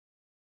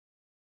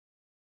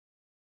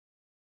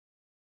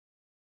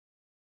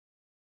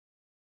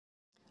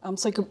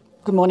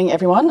Good morning,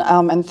 everyone,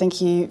 and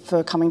thank you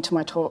for coming to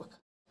my talk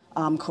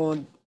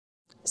called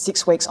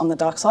 6 Weeks on the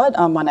Dark Side.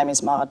 My name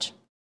is Marge.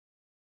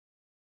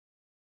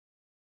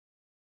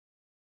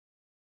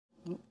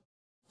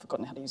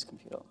 Forgotten how to use a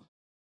computer.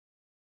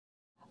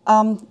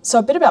 So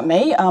a bit about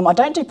me. I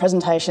don't do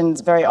presentations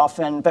very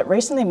often, but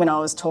recently when I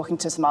was talking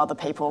to some other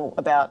people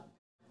about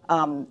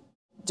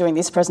doing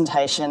this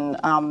presentation,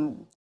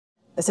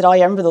 they said, "Oh,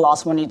 yeah, I remember the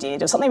last one you did.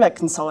 It was something about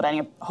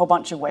consolidating a whole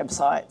bunch of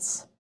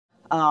websites."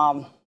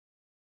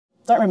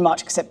 Don't remember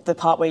much except the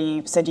part where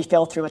you said you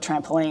fell through a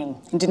trampoline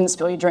and didn't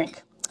spill your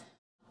drink.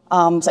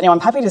 So anyway,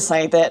 I'm happy to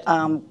say that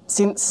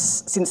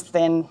since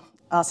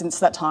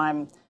that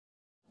time,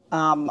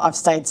 I've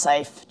stayed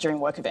safe during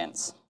work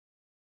events.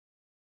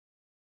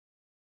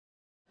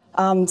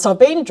 So I've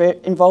been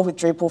involved with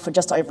Drupal for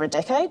just over a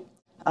decade.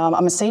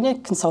 I'm a senior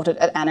consultant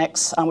at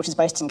Annex, which is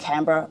based in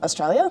Canberra,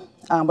 Australia,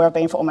 where I've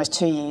been for almost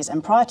 2 years.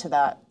 And prior to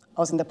that, I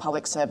was in the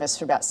public service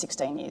for about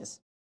 16 years.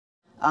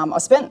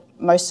 I've spent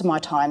most of my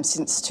time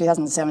since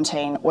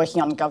 2017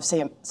 working on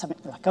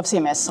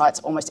GovCMS sites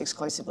almost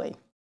exclusively.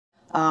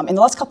 In the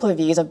last couple of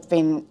years, I've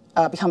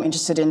become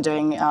interested in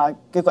doing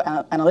Google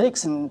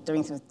Analytics and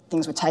doing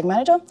things with Tag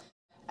Manager.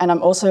 And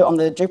I'm also on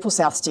the Drupal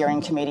South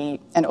Steering Committee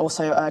and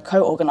also a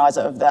co-organiser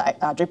of the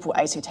Drupal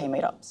ACT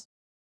meetups.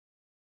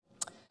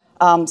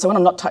 So when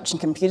I'm not touching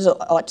computers,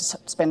 I like to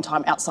spend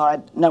time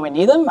outside, nowhere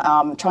near them,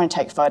 trying to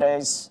take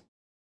photos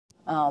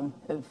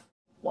of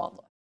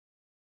wildlife.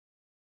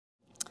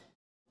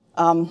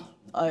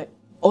 I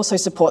also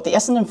support the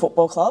Essendon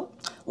Football Club,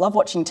 love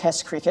watching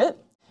Test cricket,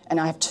 and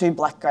I have 2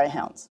 black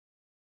greyhounds.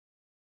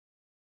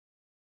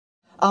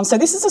 So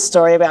this is a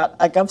story about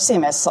a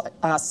GovCMS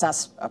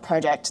SaaS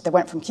project that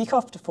went from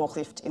kickoff to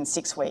forklift in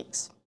 6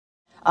 weeks.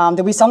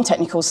 There'll be some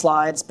technical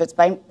slides, but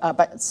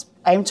it's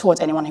aimed towards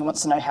anyone who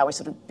wants to know how we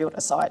sort of built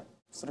a site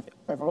sort of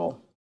overall,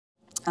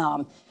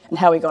 and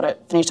how we got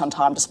it finished on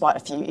time despite a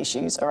few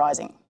issues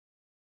arising.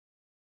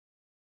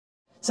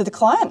 So the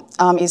client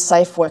is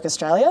Safe Work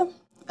Australia.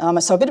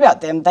 So a bit about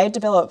them. They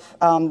develop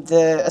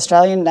the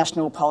Australian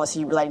national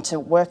policy relating to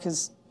work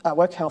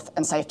health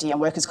and safety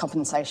and workers'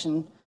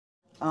 compensation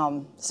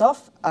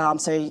stuff.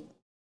 So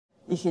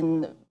you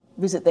can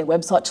visit their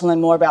website to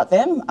learn more about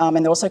them. And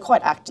they're also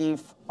quite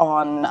active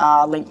on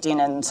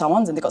LinkedIn and so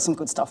on, and they've got some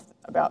good stuff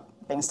about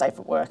being safe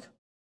at work.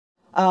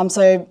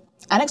 So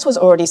Annex was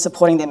already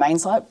supporting their main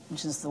site,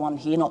 which is the one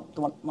here, not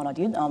the one I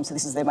did. So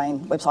this is their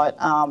main website,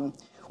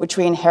 which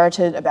we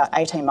inherited about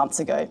 18 months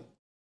ago.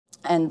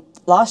 And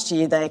last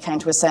year they came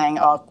to us saying,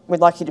 "Oh, we'd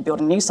like you to build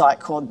a new site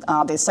called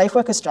the Safe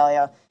Work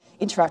Australia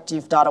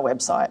Interactive Data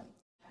Website."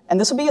 And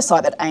this will be a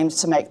site that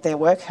aims to make their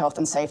work health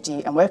and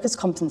safety and workers'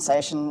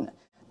 compensation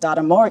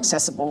data more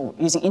accessible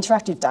using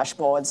interactive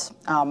dashboards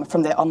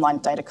from their online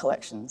data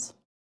collections.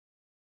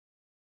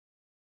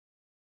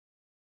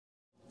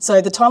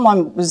 So the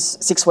timeline was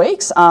 6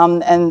 weeks,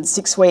 and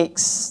 6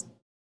 weeks,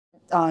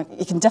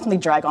 it can definitely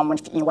drag on when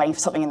you're waiting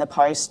for something in the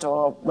post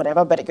or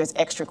whatever, but it goes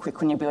extra quick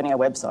when you're building a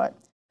website.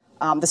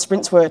 The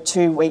sprints were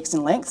 2 weeks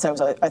in length, so it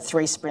was a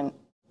 3-sprint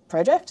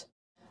project.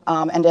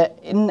 And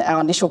in our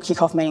initial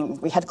kickoff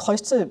meeting, we had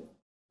close to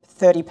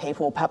 30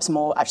 people, perhaps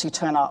more, actually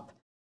turn up.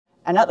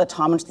 And at the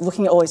time, I was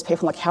looking at all these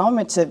people, like, how am I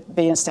meant to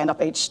be in stand-up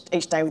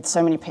each day with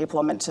so many people?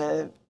 I'm meant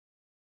to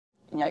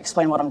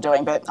explain what I'm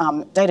doing. But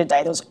day to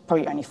day, there was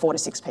probably only 4 to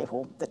 6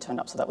 people that turned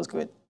up, so that was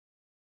good.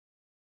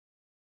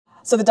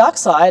 So the dark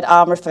side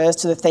refers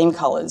to the theme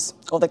colours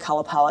or the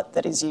colour palette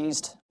that is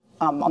used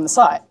on the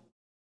site.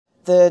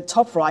 The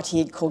top right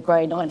here, called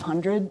grey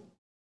 900,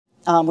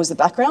 was the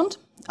background,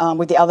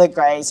 with the other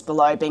greys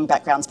below being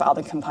backgrounds for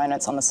other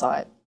components on the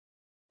site.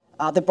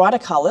 The brighter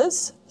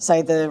colours,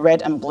 say the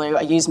red and blue,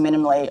 are used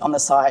minimally on the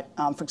site,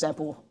 for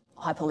example,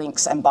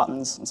 hyperlinks and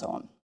buttons and so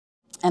on.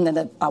 And then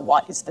the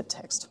white is the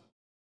text.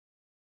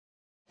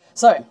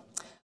 So,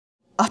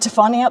 after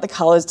finding out the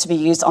colours to be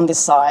used on this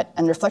site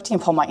and reflecting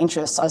upon my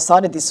interests, I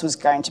decided this was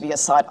going to be a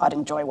site I'd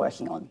enjoy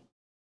working on.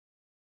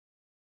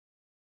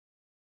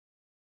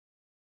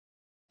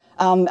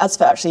 As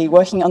for actually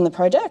working on the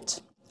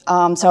project,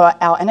 so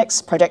our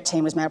Annex project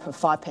team was made up of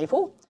 5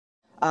 people.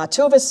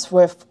 2 of us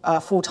were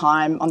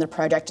full-time on the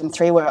project and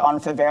 3 were on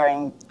for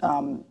varying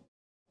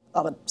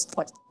other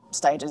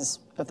stages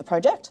of the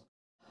project.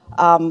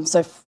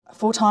 So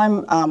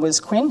full-time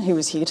was Quinn, who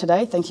was here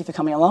today. Thank you for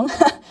coming along.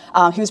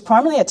 He was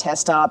primarily a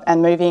tester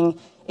and moving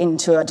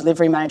into a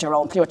delivery manager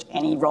role, pretty much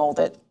any role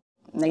that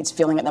needs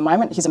filling at the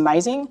moment. He's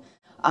amazing.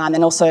 And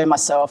then also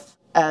myself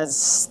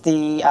as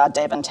the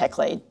dev and tech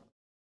lead.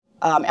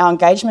 Our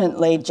engagement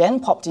lead,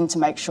 Jen, popped in to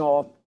make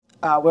sure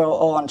we're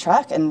all on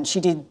track, and she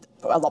did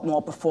a lot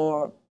more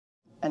before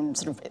and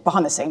sort of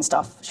behind the scenes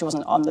stuff. She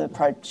wasn't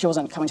she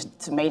wasn't coming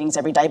to meetings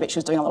every day, but she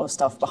was doing a lot of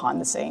stuff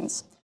behind the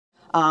scenes.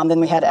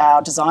 Then we had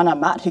our designer,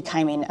 Matt, who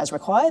came in as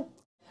required.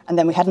 And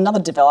then we had another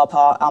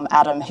developer,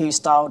 Adam, who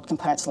styled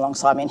components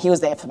alongside me, and he was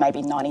there for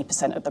maybe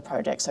 90% of the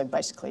project, so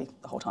basically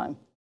the whole time.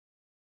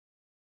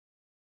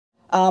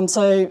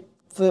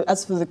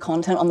 As for the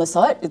content on the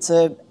site, it's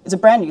a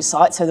brand new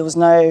site, so there was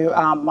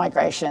no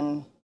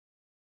migration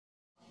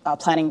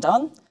planning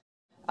done.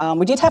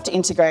 We did have to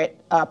integrate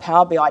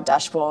Power BI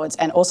dashboards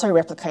and also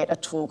replicate a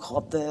tool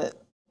called the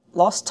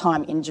Lost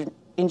Time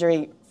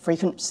Injury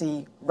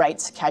Frequency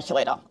Rates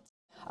Calculator.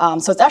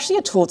 So it's actually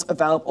a tool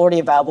that's already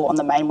available on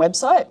the main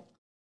website,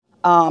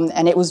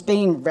 and it was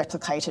being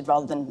replicated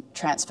rather than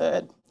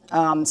transferred.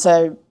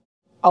 So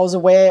I was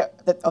aware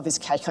of this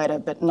calculator,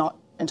 but not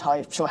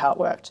entirely sure how it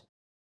worked.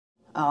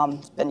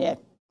 And yeah,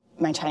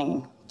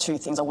 maintaining two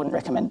things I wouldn't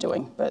recommend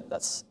doing, but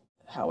that's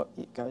how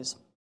it goes.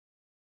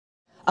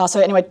 So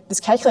anyway, this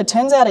calculator,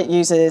 turns out it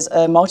uses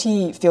a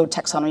multi-field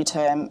taxonomy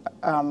term,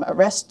 a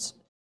REST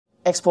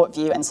export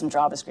view, and some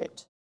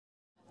JavaScript.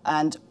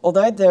 And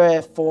although there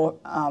are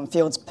 4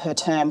 fields per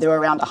term, there are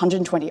around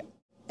 120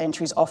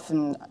 entries,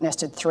 often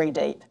nested 3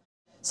 deep.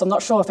 So I'm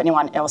not sure if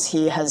anyone else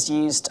here has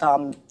used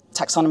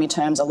taxonomy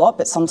terms a lot,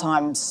 but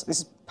sometimes, this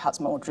is perhaps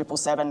more Drupal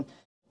 7,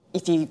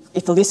 if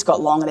the list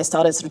got long and they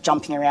started sort of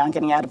jumping around,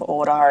 getting out of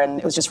order, and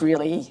it was just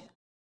really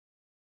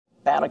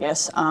bad, I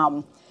guess.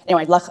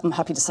 Anyway, I'm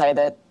happy to say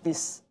that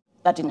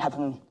that didn't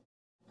happen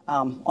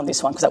on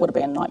this one, because that would have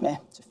been a nightmare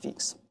to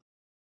fix.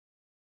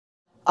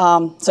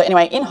 So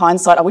anyway, in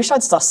hindsight, I wish I'd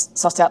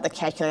sussed out the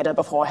calculator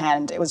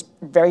beforehand. It was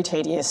very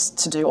tedious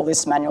to do all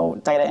this manual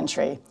data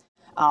entry.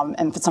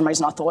 And for some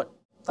reason, I thought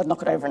I'd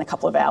knock it over in a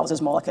couple of hours. It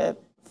was more like a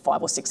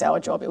 5 or 6 hour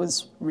job. It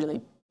was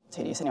really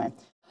tedious anyway.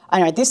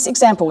 Anyway, this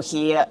example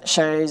here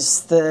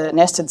shows the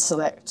nested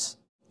select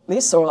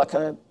list, or like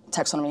a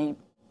taxonomy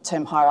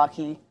term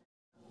hierarchy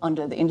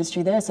under the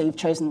industry there. So you've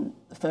chosen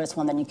the first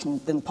one, then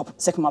the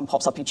second one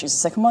pops up, you choose the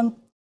second one.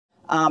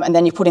 And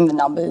then you put in the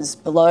numbers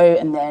below,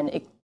 and then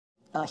it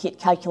hit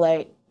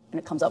calculate, and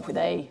it comes up with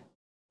a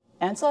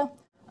answer.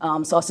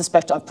 So I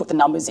suspect I've put the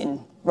numbers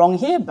in wrong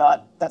here,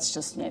 but that's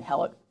just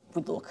how it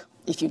would look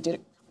if you did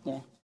it.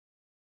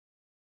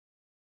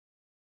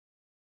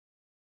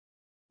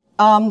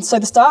 So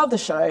the star of the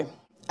show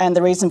and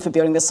the reason for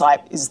building the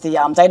site is the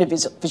data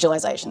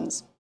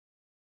visualizations.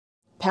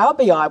 Power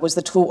BI was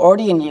the tool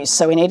already in use,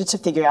 so we needed to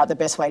figure out the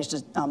best way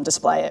to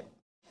display it.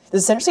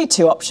 There's essentially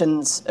 2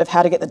 options of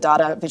how to get the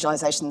data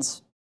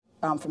visualizations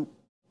from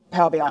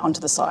Power BI onto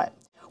the site.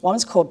 One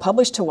is called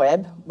Publish to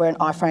Web, where an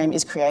iframe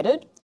is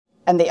created,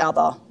 and the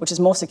other, which is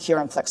more secure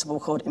and flexible,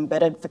 called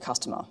Embedded for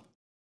Customer.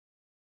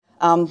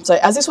 So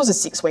as this was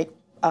a 6-week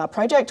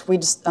project, we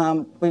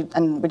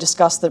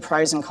discussed the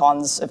pros and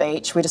cons of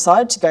each. We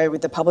decided to go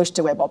with the Publish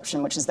to Web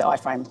option, which is the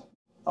iframe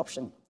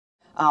option.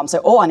 So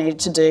all I needed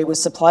to do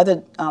was supply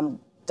the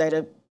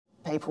data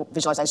people,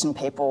 visualization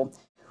people,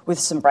 with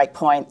some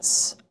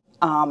breakpoints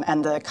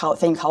and the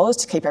theme colors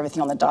to keep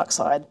everything on the dark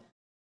side.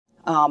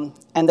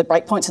 And the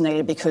breakpoints are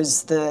needed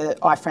because the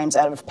iframes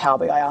out of Power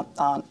BI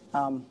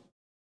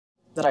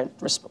they're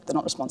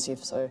not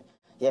responsive. So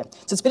yeah,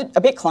 so it's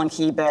a bit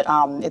clunky, but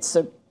it's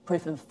a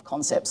proof of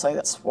concept, so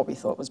that's what we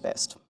thought was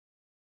best.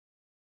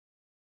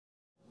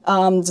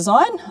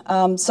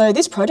 Design. So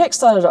this project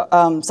started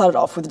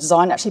off with the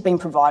design actually being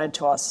provided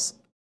to us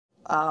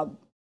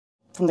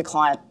from the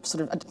client.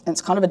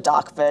 It's kind of a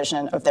dark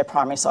version of their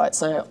primary site.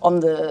 So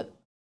on the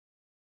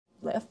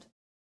left,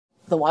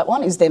 the white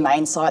one is their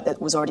main site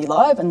that was already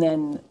live, and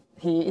then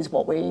here is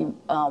what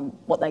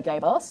they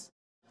gave us.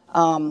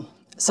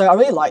 So I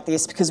really like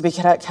this because we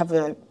could have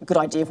a good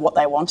idea of what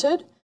they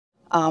wanted,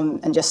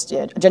 and just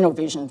a general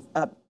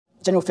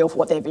feel for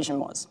what their vision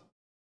was.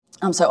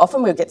 So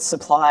often we'll get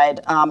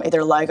supplied either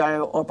a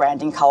logo or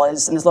branding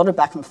colours, and there's a lot of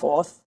back and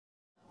forth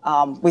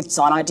with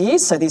design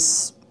ideas. So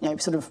this, we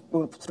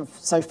were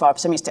so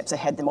many steps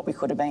ahead than what we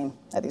could have been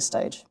at this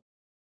stage.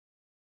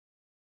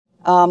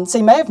 So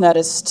you may have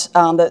noticed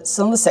that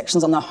some of the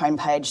sections on the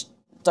homepage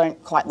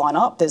don't quite line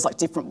up. There's like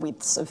different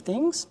widths of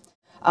things.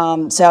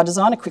 So our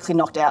designer quickly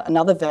knocked out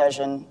another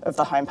version of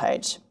the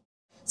homepage.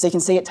 So you can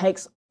see it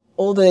takes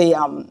all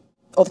the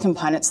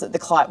components that the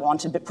client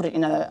wanted, but put it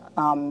in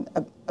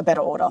a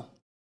better order.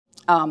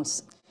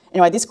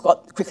 Anyway, this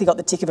quickly got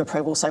the tick of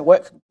approval, so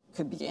work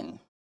could begin.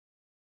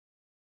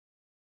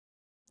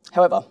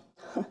 However,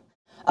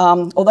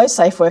 although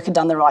SafeWork had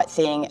done the right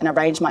thing and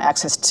arranged my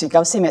access to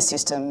GovCMS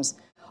systems,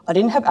 I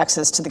didn't have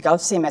access to the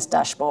GovCMS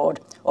dashboard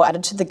or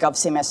added to the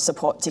GovCMS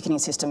support ticketing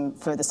system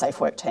for the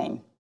SafeWork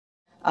team.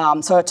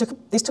 So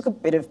this took a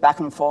bit of back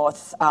and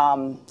forth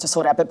to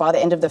sort out, but by the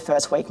end of the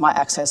first week, my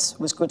access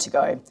was good to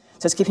go.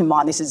 So just keep in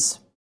mind, this is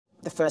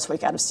the first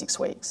week out of 6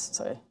 weeks,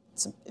 so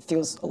it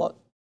feels a lot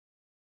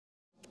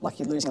like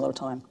you're losing a lot of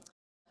time.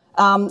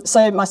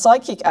 So my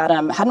sidekick,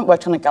 Adam, hadn't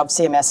worked on a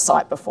GovCMS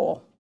site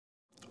before.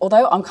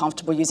 Although I'm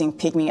comfortable using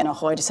Pygmy and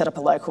Ahoy to set up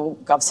a local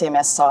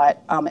GovCMS site,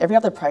 every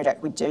other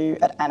project we do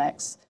at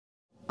Annex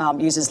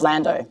uses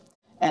Lando.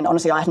 And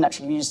honestly, I hadn't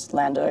actually used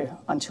Lando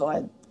until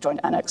I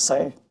joined Annex,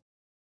 so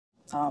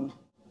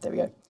there we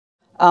go.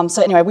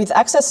 So anyway, with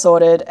access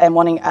sorted and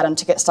wanting Adam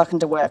to get stuck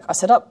into work, I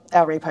set up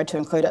our repo to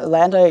include a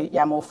Lando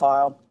YAML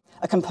file,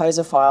 a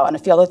composer file, and a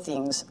few other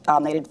things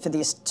needed for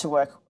this to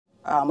work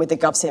with the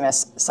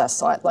GovCMS SaaS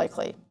site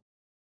locally.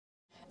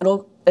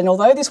 And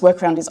although this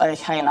workaround is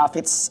okay enough,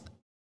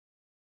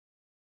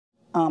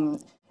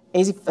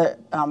 easy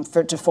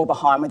for it to fall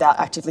behind without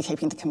actively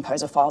keeping the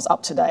composer files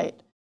up to date.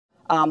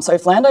 So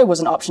if Lando was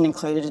an option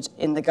included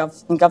in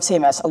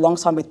GovCMS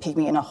alongside with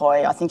Pygmy and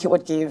Ahoy, I think it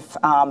would give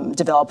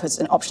developers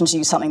an option to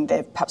use something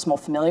they're perhaps more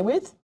familiar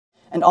with.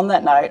 And on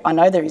that note, I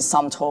know there is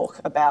some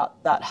talk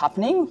about that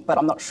happening, but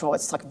I'm not sure.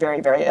 It's like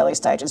very, very early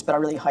stages, but I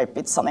really hope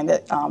it's something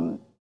that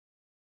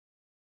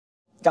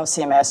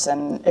GovCMS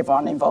and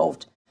everyone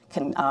involved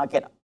can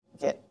get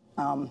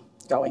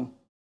going.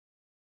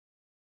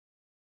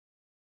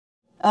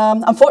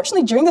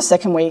 Unfortunately, during the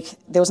second week,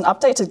 there was an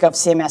update to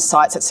GovCMS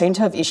sites that seemed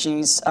to have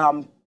issues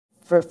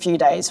for a few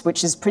days,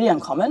 which is pretty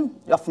uncommon.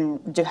 You often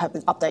do have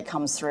the update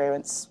comes through,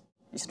 and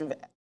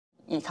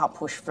you can't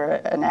push for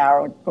an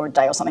hour or a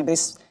day or something. But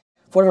this,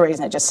 for whatever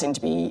reason, it just seemed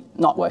to be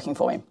not working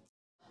for me.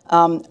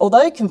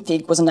 Although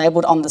config was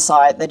enabled on the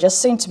site, there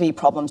just seemed to be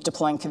problems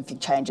deploying config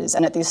changes,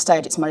 and at this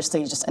stage, it's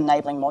mostly just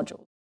enabling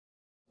modules.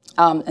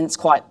 And it's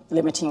quite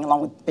limiting,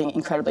 along with being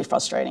incredibly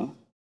frustrating.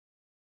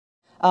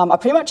 I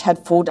pretty much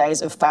had 4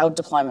 days of failed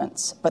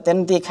deployments, but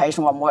then the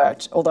occasional one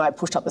worked, although I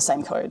pushed up the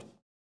same code.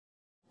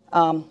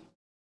 At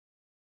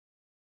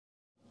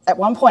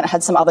one point, I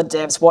had some other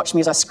devs watch me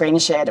as I screen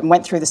shared and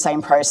went through the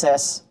same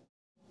process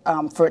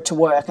for it to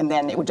work, and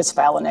then it would just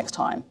fail the next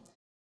time.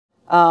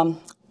 I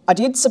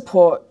did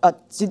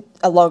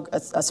log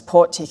a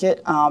support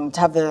ticket to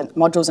have the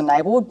modules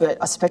enabled, but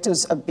I suspect it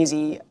was a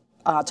busy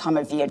time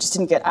of year. It just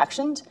didn't get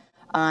actioned.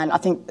 And I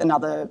think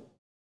another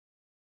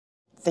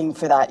thing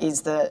for that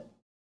is that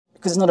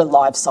because it's not a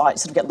live site, you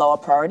sort of get lower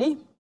priority.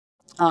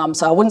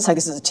 So I wouldn't say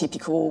this is a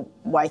typical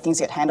way things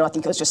get handled. I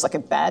think it was just like a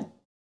bad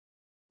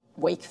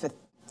week for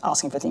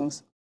asking for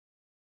things.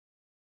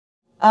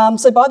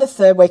 So by the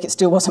third week, it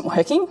still wasn't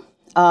working.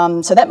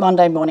 So that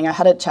Monday morning, I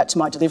had a chat to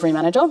my delivery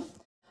manager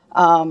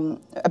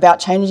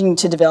about changing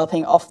to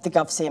developing off the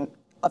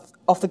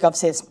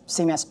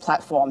GovCMS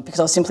platform because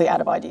I was simply out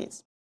of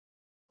ideas.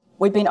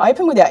 We'd been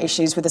open with our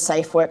issues with the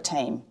Safe Work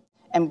team,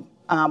 and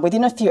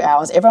within a few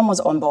hours, everyone was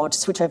on board to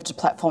switch over to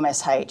Platform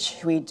SH,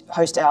 who we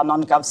host our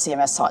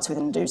non-GovCMS sites with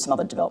and do some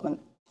other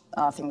development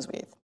things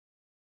with.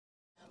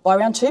 By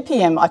around 2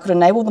 p.m, I could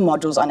enable the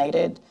modules I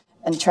needed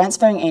and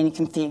transferring any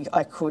config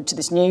I could to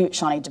this new,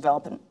 shiny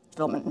development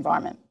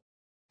environment.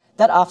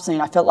 That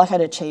afternoon, I felt like I'd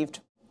achieved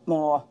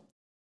more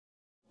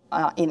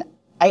in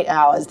 8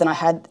 hours than I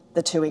had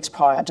the 2 weeks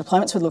prior.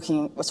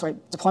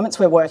 Deployments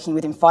were working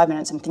within 5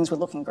 minutes and things were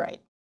looking great.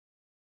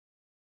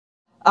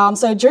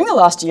 So during the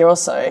last year or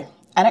so,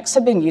 Annex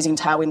have been using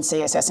Tailwind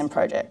CSS in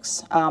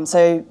projects.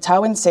 So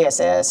Tailwind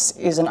CSS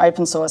is an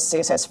open source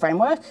CSS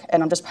framework,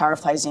 and I'm just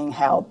paraphrasing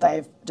how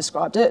they've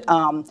described it.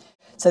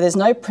 So there's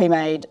no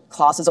pre-made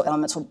classes or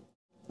elements or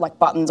like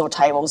buttons or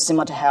tables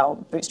similar to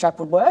how Bootstrap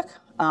would work.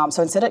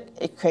 So instead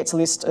it creates a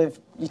list of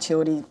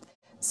utility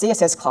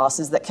CSS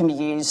classes that can be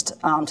used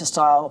to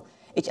style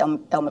each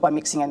element by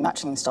mixing and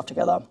matching stuff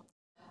together.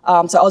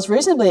 So I was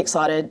reasonably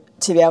excited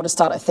to be able to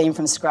start a theme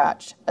from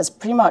scratch, as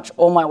pretty much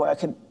all my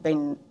work had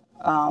been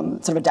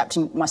sort of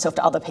adapting myself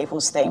to other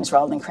people's themes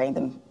rather than creating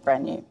them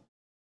brand new.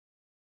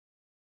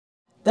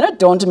 Then it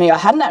dawned on me I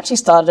hadn't actually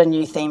started a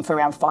new theme for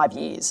around 5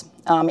 years.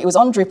 It was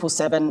on Drupal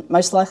 7,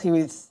 most likely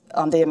with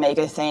the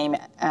Amiga theme,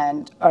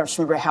 and I just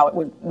remember how it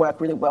would work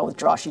really well with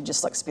Drush. You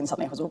just like spin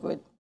something, it was all good.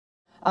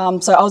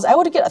 So I was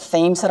able to get a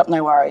theme set up,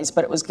 no worries,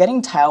 but it was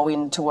getting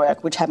Tailwind to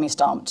work, which had me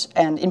stumped,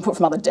 and input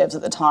from other devs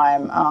at the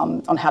time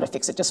on how to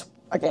fix it just,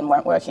 again,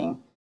 weren't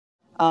working.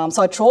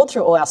 So I trawled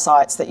through all our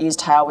sites that used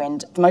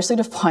Tailwind, mostly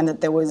to find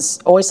that there was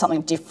always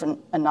something different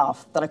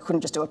enough that I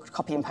couldn't just do a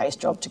copy and paste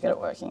job to get it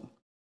working.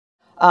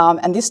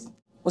 And this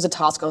was a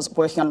task I was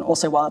working on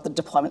also while the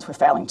deployments were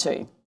failing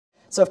too.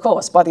 So of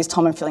course, by this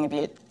time I'm feeling a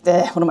bit,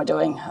 what am I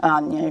doing?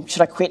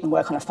 Should I quit and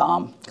work on a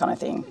farm kind of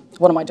thing?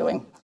 What am I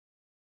doing?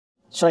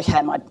 Should I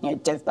hand my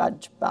dev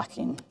badge back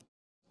in?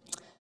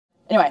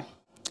 Anyway,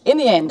 in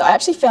the end, I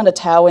actually found a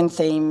Tailwind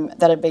theme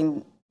that had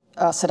been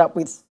set up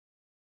with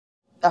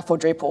for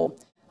Drupal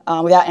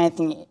without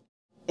anything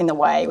in the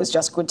way. It was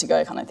just good to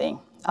go kind of thing.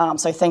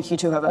 So thank you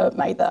to whoever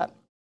made that.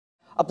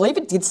 I believe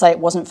it did say it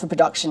wasn't for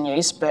production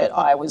use, but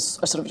I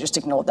sort of just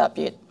ignored that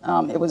bit.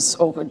 It was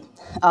all good.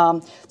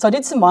 So I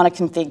did some minor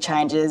config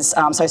changes,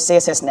 so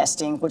CSS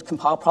nesting would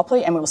compile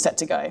properly and we were set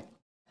to go.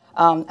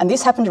 And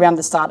this happened around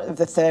the start of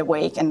the third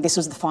week, and this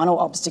was the final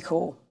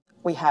obstacle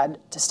we had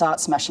to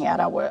start smashing out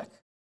our work.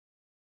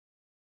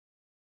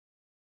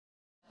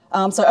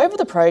 So over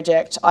the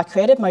project, I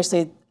created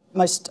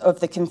most of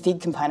the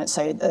config components,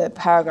 so the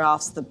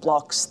paragraphs, the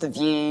blocks, the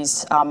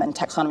views, and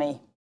taxonomy,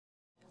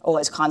 all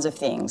those kinds of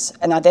things.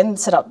 And I then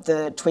set up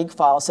the twig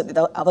file so that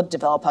the other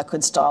developer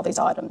could style these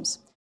items.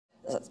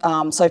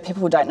 So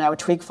people who don't know, a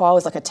twig file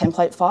is like a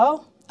template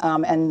file,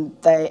 and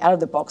out of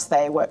the box,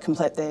 they work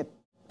they're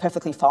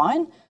perfectly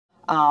fine.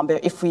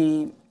 But if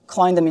we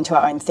clone them into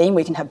our own theme,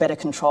 we can have better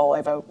control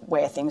over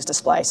where things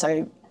display.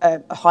 So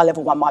a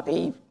high-level one might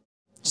be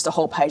just a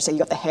whole page, so you've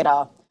got the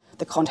header,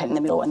 the content in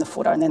the middle, and the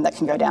footer, and then that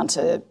can go down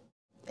to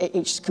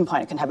each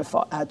component can have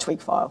a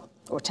twig file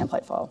or a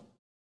template file.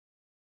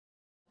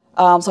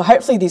 So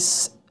hopefully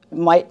this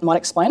might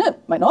explain it,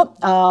 might not.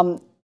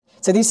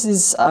 So this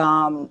is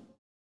the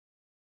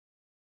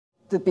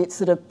bits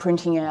that are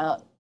printing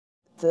out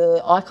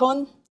the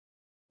icon,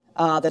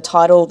 the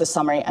title, the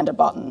summary, and a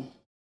button.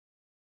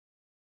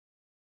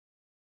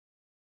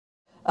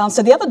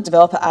 So the other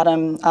developer,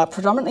 Adam,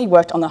 predominantly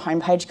worked on the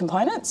homepage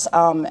components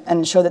and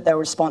ensured that they were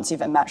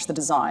responsive and matched the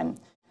design.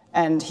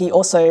 And he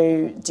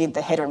also did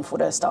the header and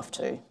footer stuff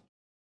too.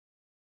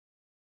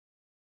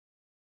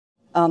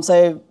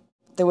 So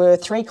there were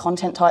 3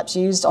 content types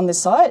used on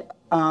this site.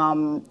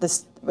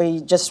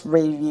 We just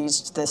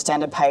reused the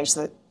standard page,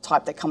 the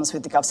type that comes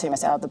with the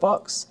GovCMS out of the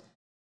box.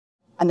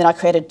 And then I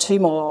created 2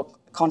 more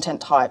content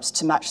types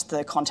to match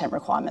the content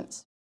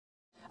requirements.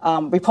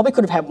 We probably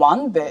could have had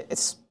 1, but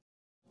it's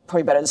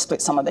probably better to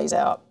split some of these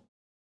out.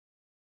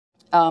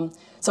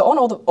 So on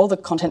all the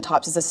content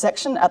types, there's a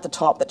section at the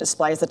top that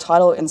displays the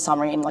title and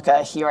summary in like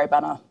a hero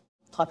banner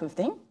type of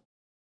thing.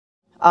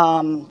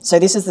 So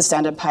this is the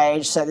standard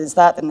page. So there's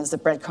that, then there's the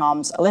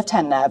breadcrumbs, a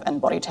left-hand nav, and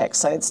body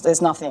text. So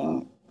there's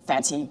nothing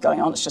fancy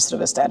going on. It's just sort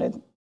of a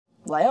standard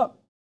layout.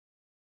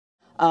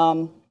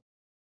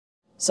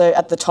 So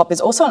at the top,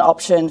 there's also an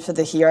option for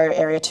the hero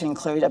area to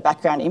include a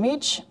background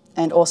image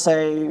and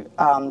also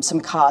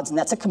some cards, and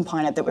that's a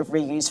component that we've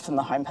reused from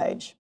the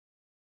homepage.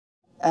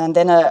 And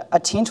then a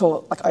tint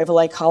or like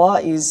overlay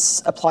colour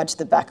is applied to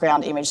the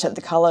background image so that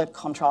the colour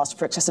contrast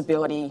for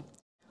accessibility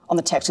on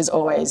the text is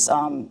always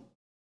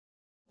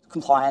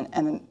compliant,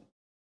 and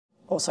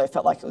also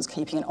felt like it was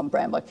keeping it on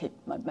brand by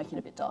making it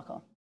a bit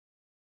darker.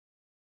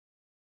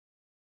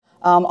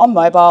 On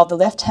mobile, the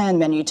left-hand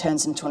menu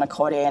turns into an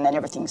accordion and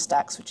everything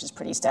stacks, which is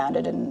pretty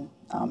standard and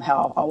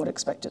how I would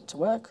expect it to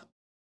work.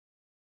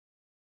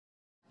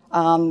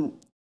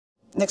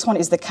 Next one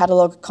is the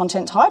catalogue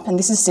content type, and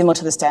this is similar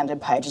to the standard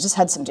page. It just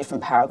had some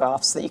different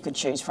paragraphs that you could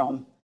choose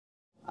from.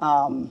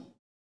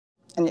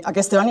 And I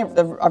guess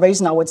the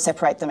reason I would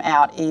separate them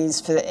out is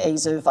for the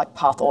ease of like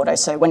path order.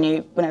 So when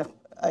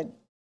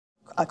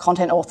a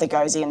content author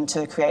goes in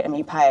to create a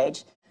new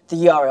page, the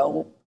URL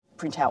will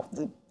print out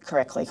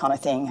correctly kind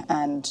of thing.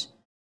 And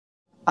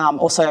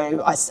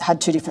also I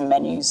had 2 different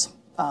menus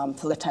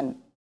for left-hand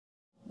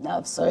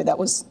nav, so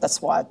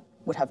that's why I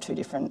would have 2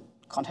 different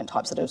content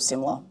types that are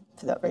similar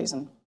for that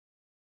reason.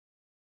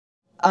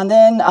 And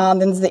then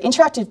the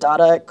interactive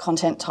data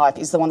content type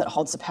is the one that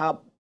holds the Power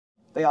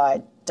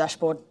BI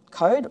dashboard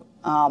code.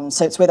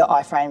 So it's where the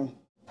iframe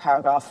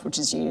paragraph, which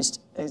is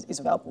used, is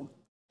available.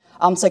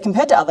 So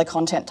compared to other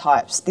content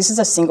types, this is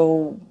a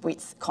single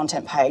width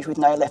content page with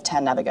no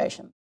left-hand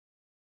navigation.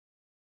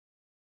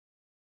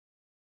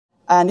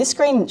 And this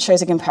screen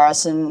shows a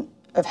comparison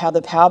of how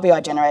the Power BI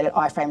generated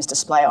iframes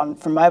display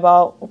from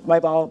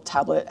mobile,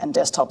 tablet, and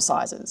desktop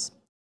sizes.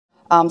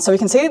 So we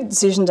can see the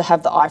decision to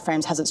have the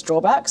iframes has its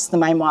drawbacks, the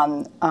main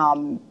one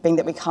being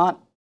that we can't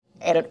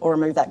edit or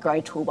remove that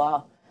grey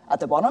toolbar at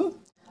the bottom.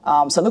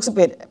 So it looks a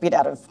bit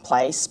out of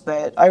place,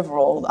 but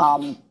overall,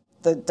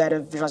 the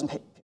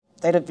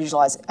data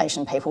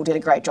visualization people did a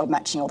great job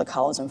matching all the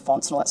colours and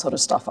fonts and all that sort of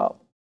stuff up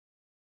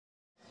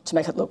to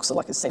make it look sort of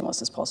like as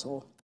seamless as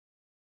possible.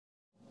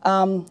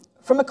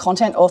 From a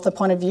content author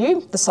point of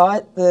view,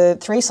 the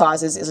 3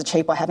 sizes is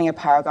achieved by having a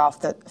paragraph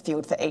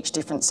field for each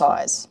different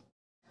size.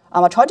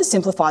 I tried to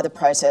simplify the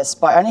process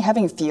by only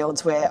having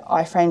fields where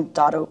iframe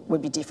data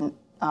would be different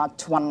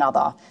to one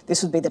another.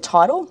 This would be the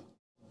title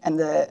and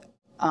the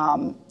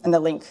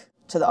link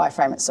to the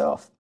iframe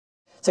itself.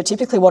 So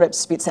typically what it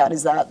spits out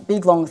is that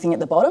big long thing at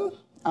the bottom,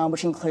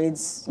 which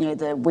includes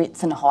the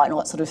width and height and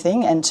all that sort of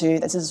thing. And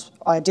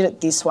I did it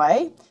this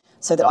way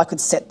so that I could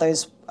set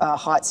those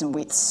heights and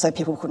widths so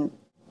people couldn't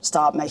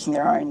start making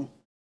their own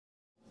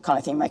kind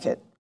of thing, make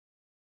it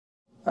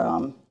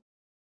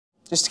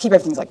just to keep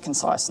everything like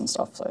concise and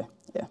stuff. So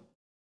yeah.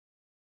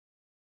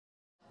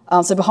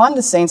 So behind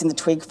the scenes in the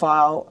twig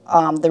file,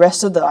 the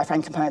rest of the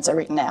iframe components are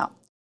written out.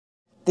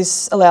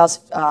 This allows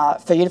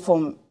for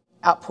uniform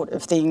output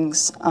of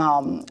things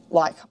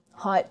like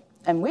height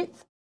and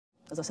width,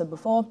 as I said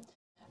before,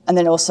 and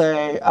then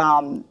also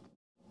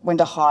when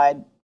to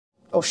hide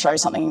or show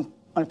something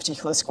on a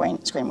particular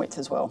screen width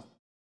as well.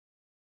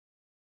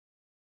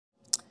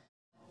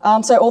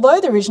 So although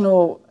the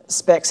original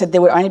spec said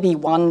there would only be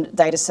 1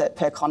 dataset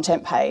per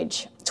content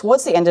page,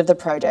 towards the end of the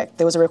project,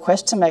 there was a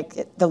request to make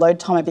the load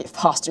time a bit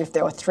faster if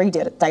there were 3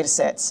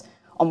 datasets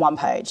on 1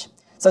 page.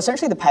 So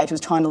essentially the page was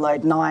trying to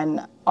load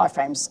 9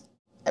 iframes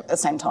at the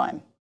same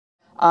time.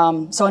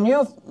 So I knew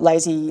of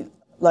lazy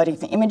loading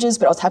for images,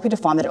 but I was happy to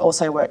find that it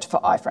also worked for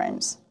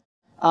iframes.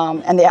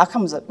 And the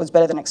outcome was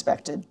better than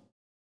expected.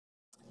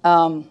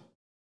 The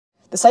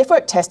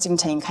SafeWork testing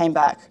team came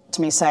back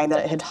to me saying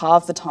that it had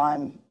halved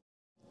the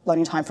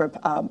loading time for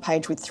a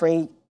page with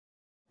 3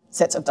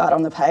 sets of data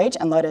on the page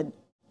and loaded,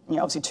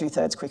 obviously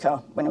 2/3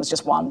 quicker when it was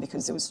just 1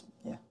 because it was,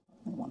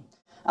 only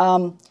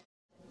 1.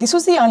 This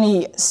was the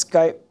only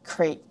scope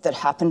creep that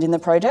happened in the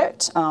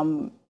project.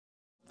 And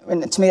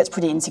to me, that's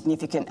pretty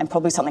insignificant and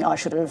probably something I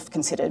should have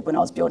considered when I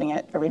was building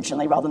it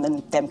originally rather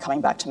than them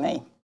coming back to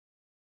me.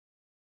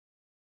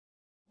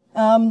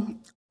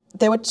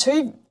 There were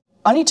 2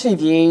 only 2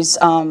 views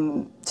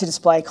to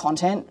display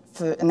content,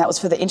 and that was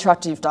for the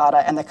interactive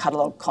data and the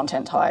catalogue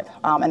content type.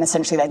 And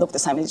essentially they look the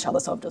same as each other,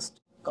 so I've just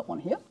got one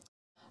here.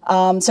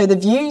 So the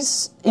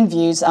views,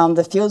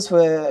 the fields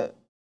were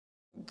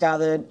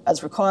gathered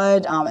as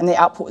required, and the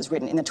output was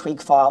written in the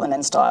twig file and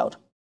then styled.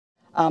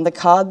 The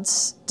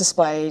cards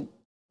displayed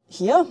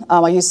here,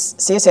 I use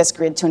CSS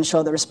grid to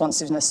ensure the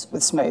responsiveness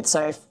was smooth.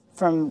 So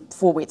from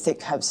full width,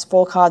 it has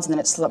 4 cards, and then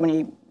it's like when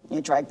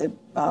you drag the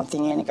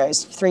thing in, it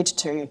goes 3 to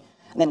 2,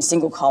 and then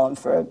single column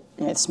for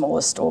the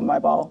smallest or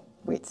mobile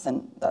width,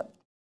 and that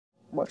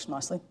works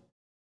nicely.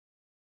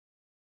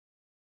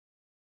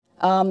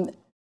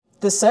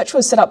 The search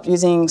was set up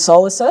using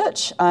Solar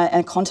Search,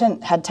 and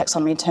content had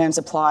taxonomy terms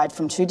applied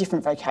from 2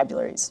 different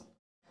vocabularies.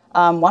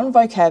 One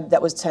vocab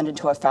that was turned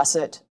into a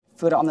facet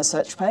filter on the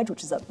search page,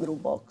 which is that little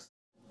box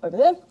over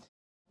there,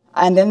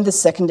 and then the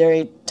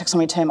secondary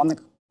taxonomy term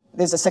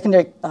there's a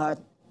secondary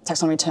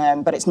taxonomy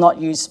term, but it's not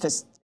used for,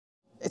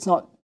 it's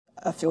not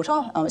a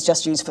filter, it's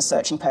just used for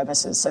searching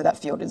purposes, so that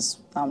field is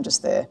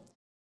just there.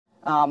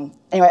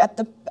 Anyway, at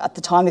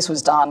the time this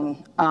was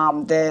done,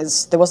 there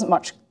wasn't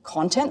much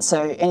content,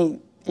 so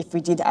if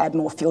we did add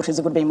more filters,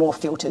 it would be more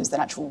filters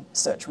than actual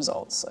search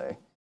results. So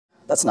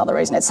that's another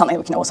reason. It's something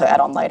we can also add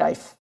on later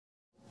if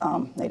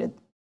needed.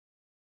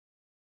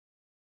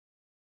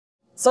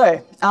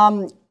 So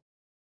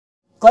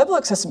Global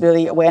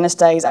Accessibility Awareness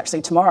Day is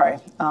actually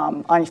tomorrow.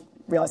 I only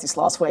realised this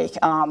last week,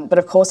 but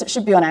of course it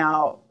should be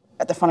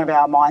at the front of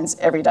our minds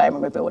every day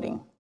when we're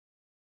building.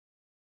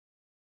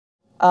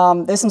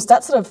 There's some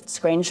stats that I've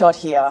screenshot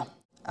here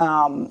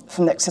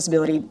from the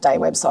Accessibility Day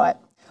website.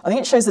 I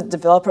think it shows that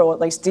developer, or at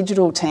least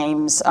digital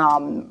teams,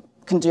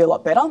 can do a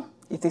lot better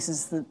if this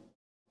is the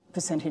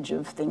percentage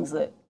of things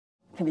that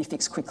can be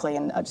fixed quickly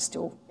and are just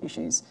still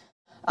issues.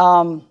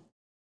 I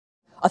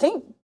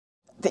think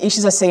the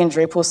issues I see in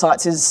Drupal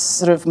sites is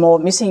sort of more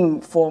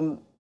missing form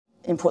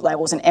input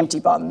labels and empty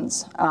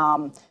buttons.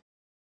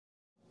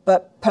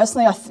 But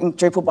personally, I think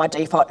Drupal by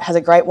default has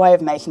a great way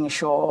of making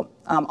sure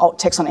alt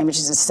text on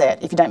images is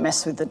set if you don't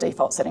mess with the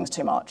default settings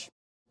too much.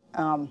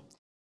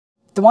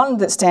 The one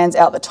that stands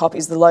out at the top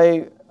is the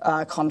low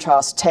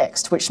contrast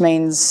text, which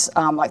means,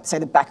 like say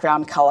the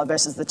background colour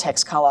versus the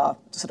text colour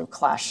sort of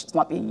clash. It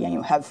might be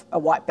you have a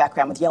white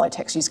background with yellow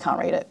text, you just can't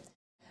read it.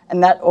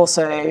 And that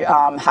also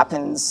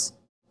happens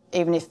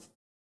even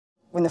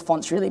when the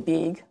font's really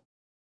big,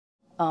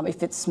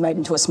 if it's made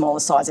into a smaller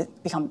size, it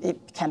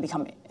can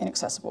become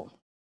inaccessible.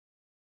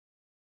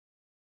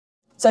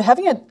 So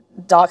having a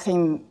dark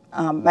theme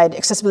made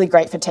accessibility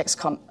great for text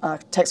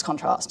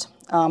contrast.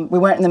 We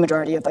weren't in the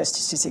majority of those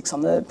statistics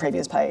on the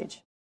previous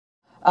page.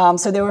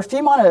 So there were a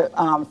few minor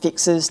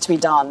fixes to be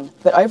done,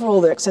 but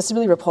overall the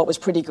accessibility report was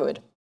pretty good.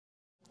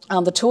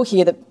 The tool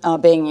here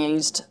that being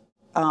used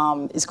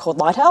is called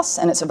Lighthouse,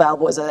 and it's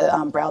available as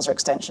a browser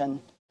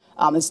extension.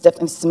 There's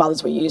definitely some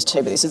others we used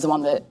too, but this is the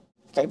one that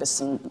gave us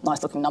some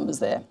nice looking numbers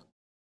there.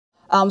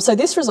 So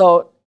this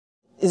result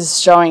is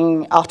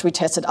showing after we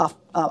tested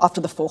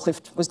after the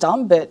forklift was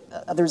done, but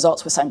the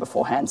results were same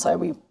beforehand, so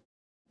we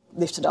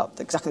lifted up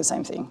exactly the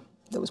same thing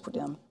that was put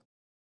down.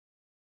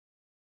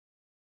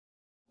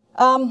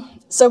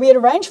 So we had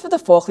arranged for the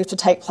forklift to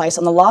take place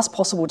on the last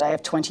possible day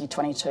of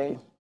 2022.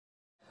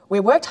 We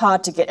worked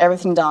hard to get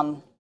everything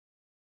done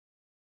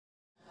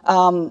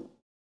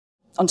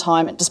on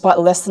time, despite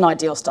a less than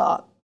ideal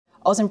start.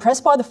 I was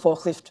impressed by the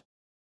forklift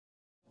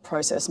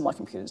process, and my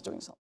computer's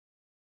doing something.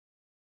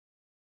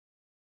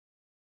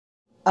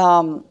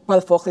 By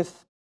the forklift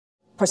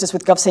process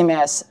with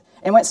GovCMS,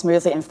 it went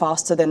smoothly and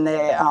faster than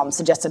their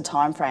suggested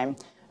time frame.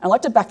 I'd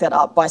like to back that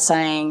up by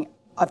saying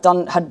I've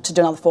had to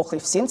do another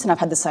forklift since, and I've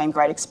had the same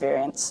great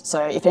experience.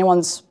 So if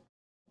anyone's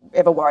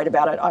ever worried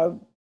about it,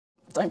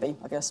 don't be,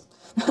 I guess.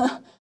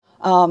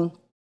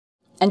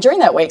 And during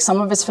that week,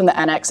 some of us from the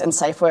Annex and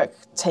SafeWork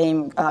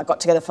team got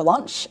together for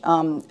lunch.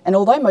 And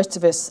although most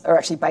of us are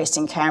actually based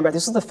in Canberra,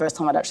 this was the first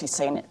time I'd actually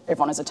seen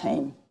everyone as a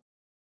team.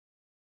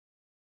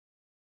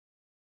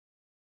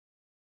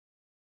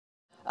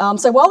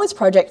 So while this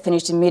project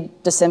finished in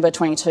mid-December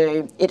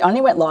 22, it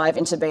only went live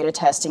into beta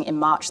testing in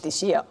March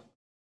this year.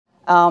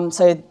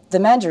 So the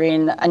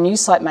Mandarin, a news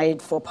site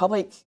made for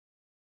public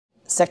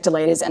sector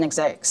leaders and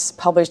execs,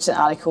 published an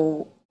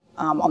article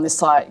on this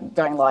site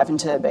going live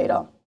into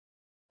beta.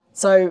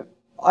 So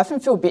I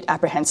often feel a bit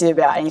apprehensive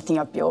about anything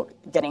I've built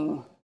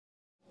getting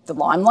the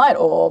limelight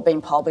or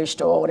being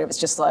published or whatever. It's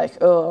just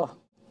like, oh,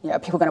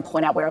 people are going to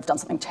point out where I've done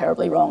something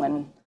terribly wrong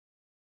and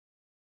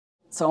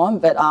so on.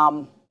 But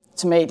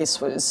to me,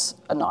 this was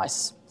a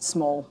nice,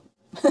 small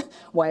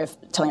way of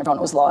telling everyone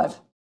it was live.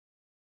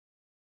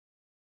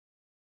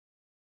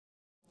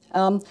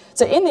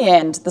 So in the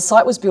end, the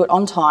site was built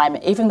on time,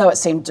 even though it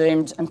seemed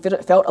doomed and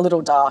felt a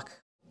little dark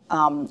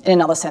in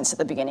another sense at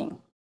the beginning.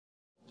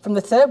 From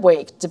the third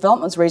week,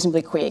 development was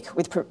reasonably quick,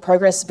 with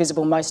progress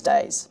visible most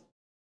days.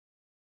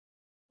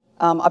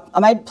 I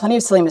made plenty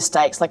of silly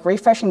mistakes, like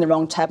refreshing the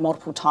wrong tab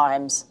multiple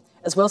times,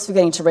 as well as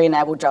forgetting to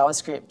re-enable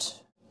JavaScript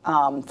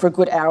for a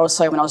good hour or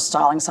so when I was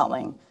styling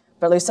something,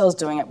 but at least I was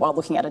doing it while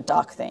looking at a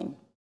dark theme.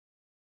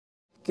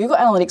 Google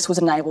Analytics was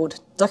enabled,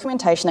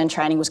 documentation and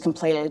training was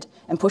completed,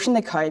 and pushing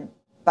the code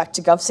back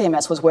to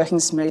GovCMS was working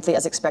smoothly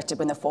as expected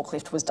when the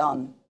forklift was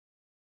done.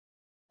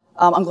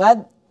 I'm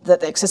glad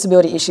that the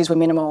accessibility issues were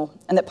minimal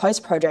and that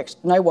post-project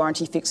no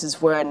warranty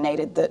fixes were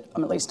needed that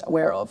I'm at least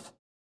aware of,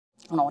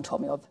 or no one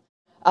told me of.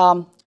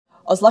 I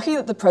was lucky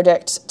that the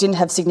project didn't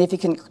have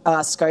significant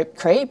scope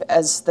creep,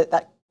 as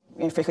that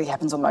frequently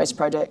happens on most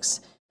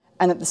projects,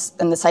 and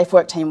the Safe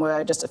Work team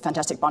were just a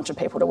fantastic bunch of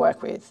people to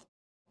work with.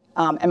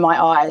 And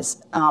my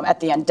eyes, at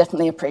the end,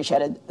 definitely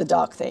appreciated the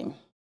dark theme.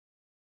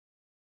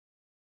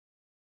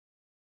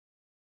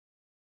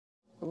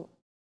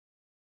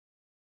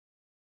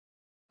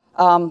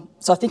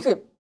 So I think so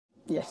it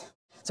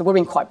would have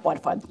been quite wide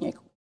if I'd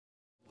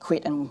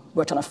quit and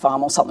worked on a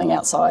farm or something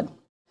outside.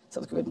 So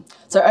it was good.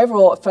 So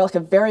overall, it felt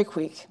like a very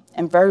quick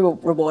and very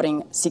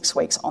rewarding 6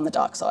 weeks on the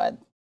dark side.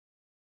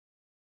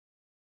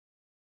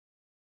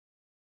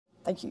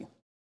 Thank you.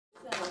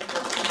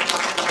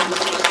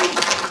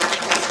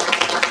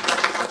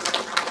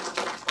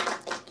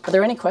 Are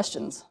there any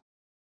questions?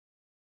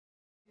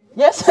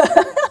 Yes?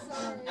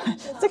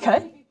 It's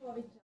okay.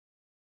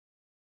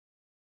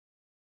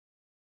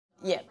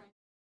 Yeah.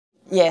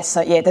 Yeah,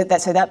 so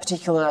that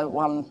particular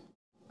one,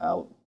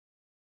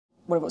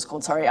 whatever it's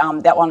called, sorry,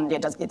 that one,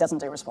 it doesn't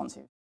do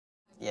responsive.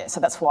 Yeah, so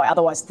that's why.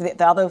 Otherwise, the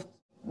other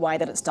way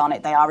that it's done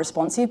it, they are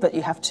responsive, but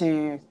you have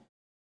to,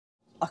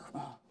 I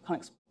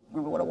can't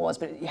remember what it was,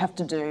 but you have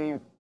to do,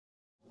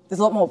 there's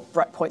a lot more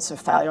points of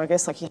failure, I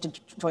guess, like you have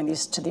to join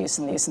this to this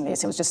and this and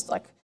this. It was just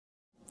like,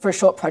 for a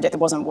short project, it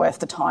wasn't worth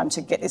the time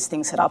to get this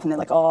thing set up, and they're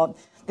like, oh,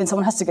 then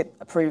someone has to get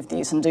approved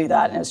this and do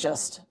that, and it's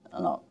just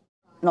not.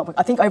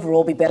 I think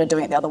overall it'd be better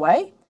doing it the other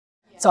way.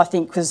 Yeah. So I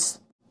think, because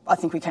I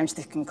think we came to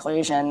the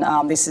conclusion,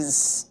 this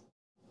is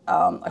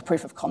a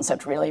proof of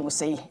concept really. We'll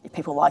see if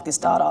people like this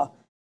data,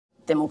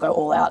 then we'll go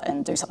all out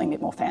and do something a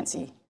bit more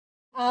fancy.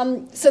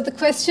 So the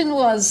question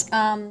was,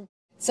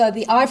 so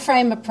the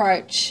iframe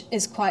approach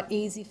is quite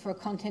easy for a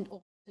content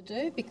author to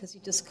do because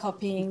you're just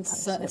copying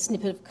a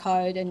snippet of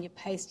code and you're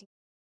pasting.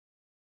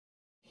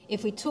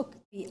 If we took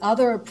the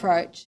other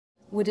approach,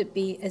 would it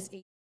be as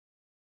easy?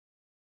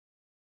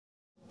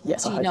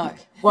 Yes, I hope.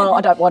 Well,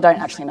 I don't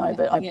actually know,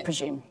 but I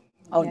presume.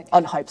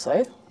 I'd hope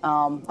so.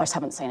 I just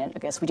haven't seen it, I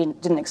guess. We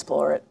didn't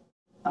explore it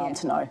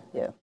to know,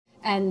 yeah.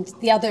 And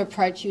the other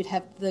approach, you'd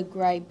have the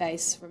grey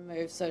base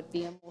removed, so it'd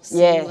be a more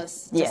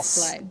seamless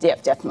display. Yeah,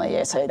 definitely,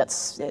 yeah. So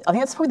that's, I think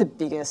that's probably the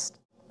biggest,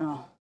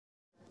 no,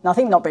 I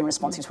think not being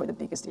responsive is probably the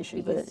biggest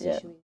issue,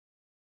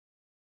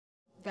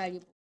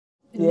 Valuable.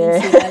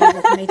 Immensely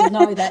valuable for me to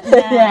know that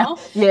now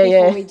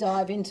before we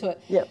dive into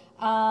it. Yep.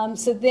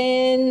 So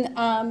then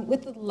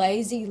with the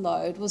lazy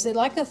load, was there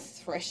like a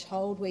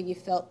threshold where you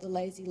felt the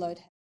lazy load?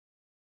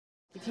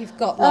 If you've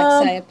got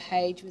like say a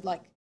page with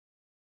like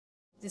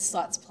this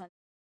site's planned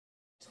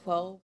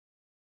 12,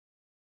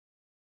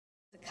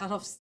 the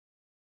cutoffs.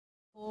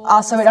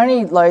 So it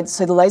only loads.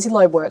 So the lazy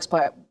load works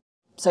by.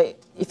 So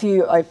if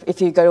you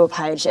go to a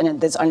page and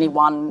there's only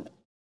one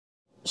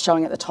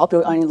showing at the top,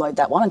 it'll only load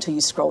that one until you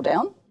scroll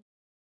down.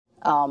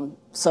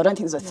 So I don't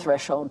think there's a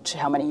threshold to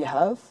how many you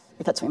have,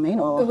 if that's what you mean.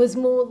 Or it was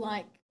more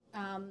like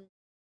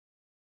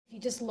if you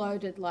just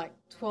loaded like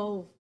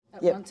 12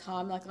 at one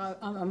time, like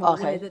I'm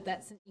aware that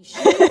that's an issue.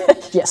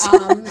 Yes.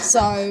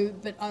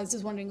 But I was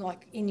just wondering,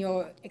 like in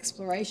your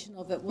exploration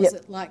of it, was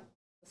it like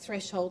a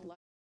threshold, like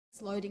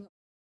it's loading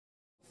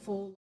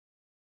full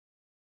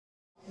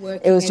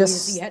working? It was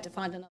just you had to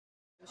find another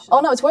solution?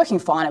 Oh no, it's working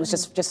fine. It was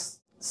just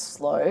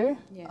slow.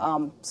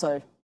 Yeah. So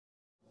I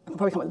can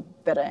probably come up with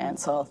a better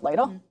answer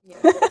later. Yeah.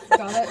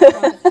 Got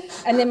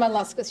it. And then my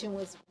last question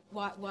was,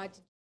 why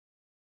did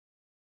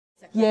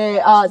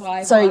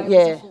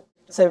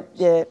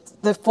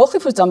the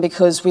forklift was done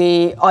because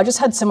I just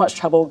had so much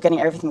trouble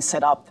getting everything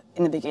set up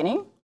in the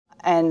beginning,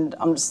 and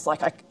I'm just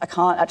like, I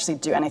can't actually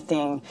do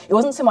anything. It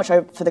wasn't so much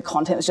for the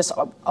content, it was just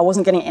I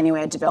wasn't getting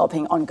anywhere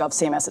developing on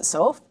GovCMS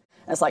itself.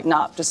 And it's like,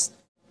 nah, just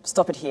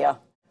stop it here.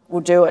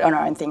 We'll do it on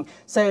our own thing.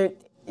 So,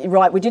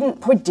 right, we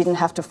probably didn't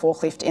have to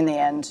forklift in the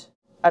end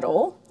at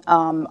all.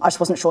 I just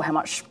wasn't sure how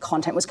much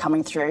content was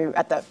coming through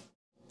at the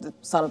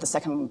start of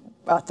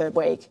the third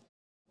week.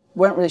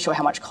 Weren't really sure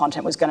how much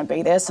content was going to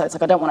be there, so it's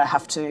like I don't want to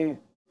have to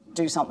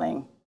do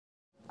something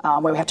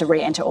where we have to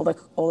re-enter all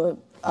the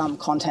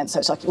content. So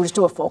it's like we'll just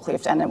do a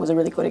forklift, and it was a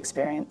really good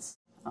experience.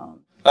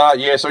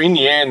 So in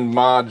the end,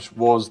 Marge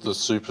was the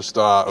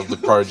superstar of the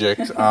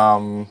project,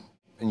 and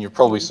you've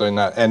probably seen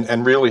that,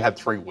 and really had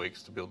 3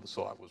 weeks to build the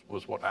site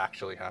was what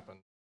actually happened.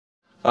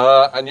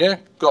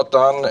 Got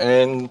done,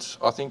 and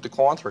I think the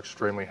clients were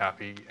extremely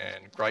happy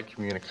and great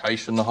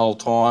communication the whole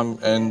time.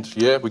 And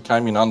we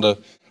came in under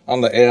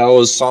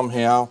hours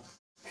somehow,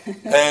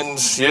 and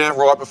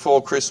right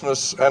before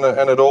Christmas, and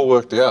it all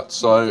worked out.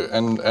 So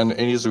and it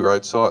is a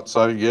great site.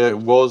 So there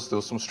was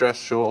some stress,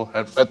 sure,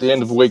 at the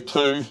end of week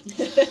 2.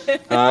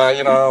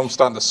 I'm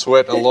starting to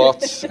sweat a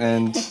lot,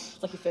 and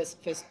like your first.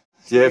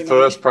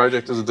 First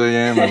project as a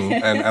DM,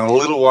 and a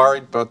little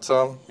worried, but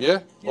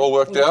all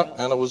worked out,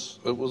 and it was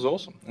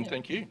awesome. And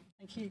thank you.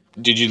 Thank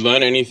you. Did you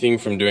learn anything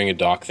from doing a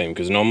dark theme?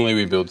 Because normally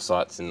we build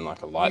sites in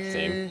like a light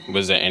theme.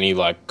 Was there any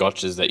like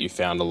gotchas that you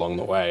found along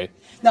the way?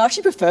 No, I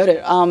actually preferred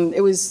it.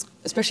 It was,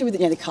 especially with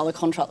the colour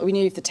contrast, we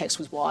knew if the text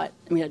was white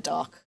and we had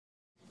dark,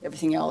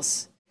 everything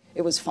else,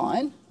 it was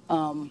fine.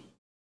 You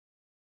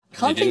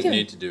didn't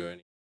need to do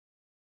any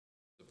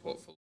support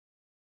for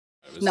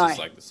it was just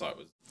like the site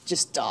was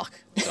just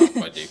dark. Dark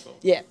by default.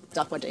 Yeah,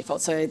 dark by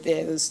default. So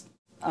there was,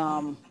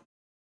 I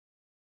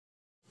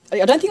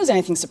don't think there was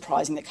anything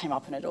surprising that came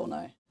up in it all,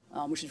 no,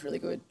 which is really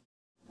good.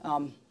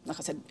 Like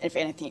I said, if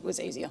anything, it was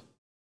easier.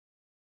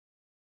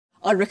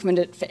 I'd recommend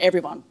it for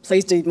everyone.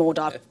 Please do more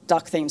dark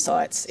theme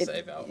sites.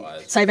 Save our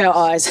eyes. Save our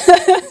eyes.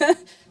 I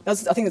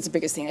think that's the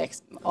biggest thing.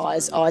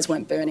 Eyes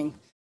weren't burning.